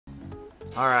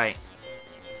Alright.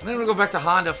 I'm gonna go back to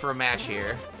Honda for a match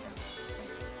here.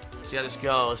 See how this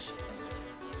goes.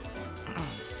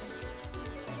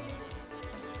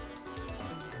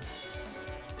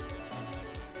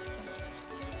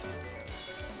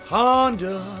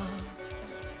 Honda.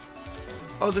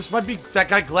 Oh, this might be that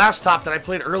guy Glass Top that I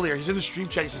played earlier. He's in the stream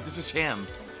chat. He says this is him.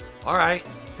 Alright,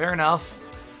 fair enough.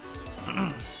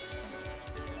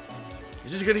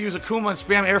 He's just gonna use Akuma and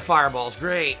spam air fireballs.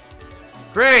 Great.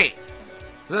 Great!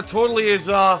 That totally is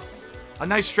a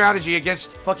nice strategy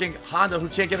against fucking Honda who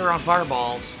can't get around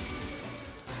fireballs.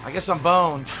 I guess I'm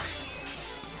boned.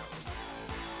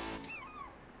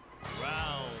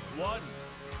 Round one,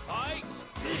 fight!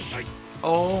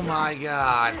 Oh my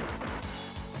god.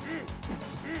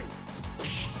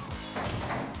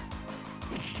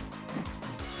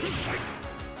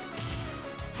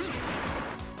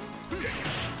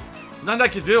 Nothing I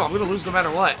can do. I'm gonna lose no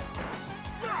matter what.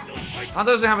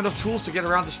 Honda doesn't have enough tools to get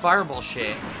around this fireball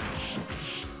shit.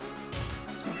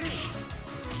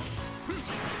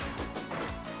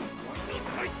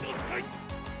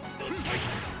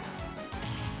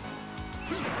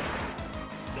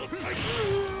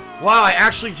 Wow, I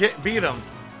actually beat him.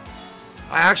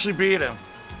 I actually beat him.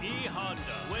 Honda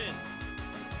wins.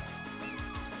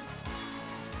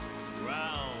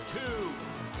 Round two,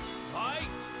 fight!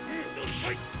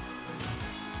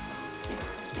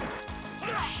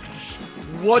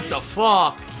 What the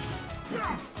fuck?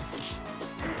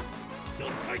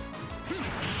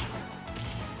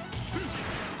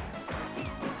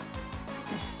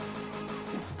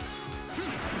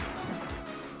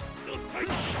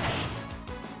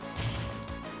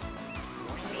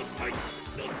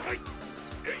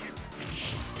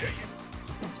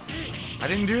 I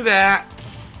didn't do that.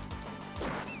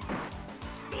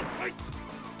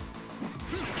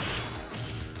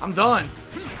 I'm done.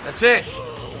 That's it.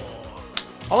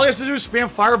 All he has to do is spam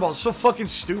fireballs. So fucking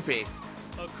stupid.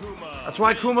 Akuma. That's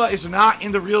why Akuma is not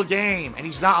in the real game, and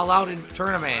he's not allowed in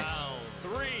tournaments. Round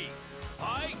three,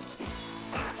 fight!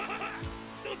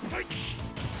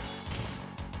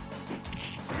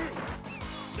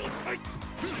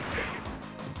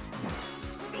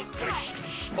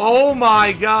 Oh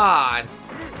my god.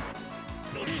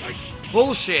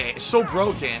 Bullshit. It's so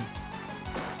broken.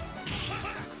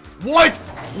 What?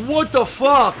 What the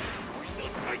fuck?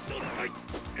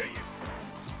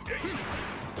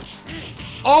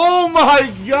 Oh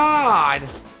my god!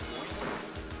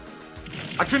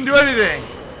 I couldn't do anything.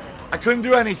 I couldn't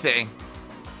do anything.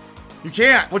 You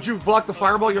can't. Once you block the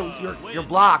fireball, you're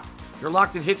blocked. You're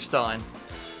locked in hit stun.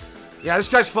 Yeah, this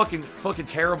guy's fucking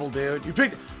terrible, dude. You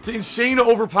picked the insane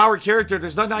overpowered character.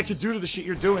 There's nothing I could do to the shit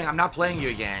you're doing. I'm not playing you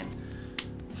again.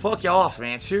 Fuck you off,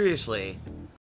 man. Seriously.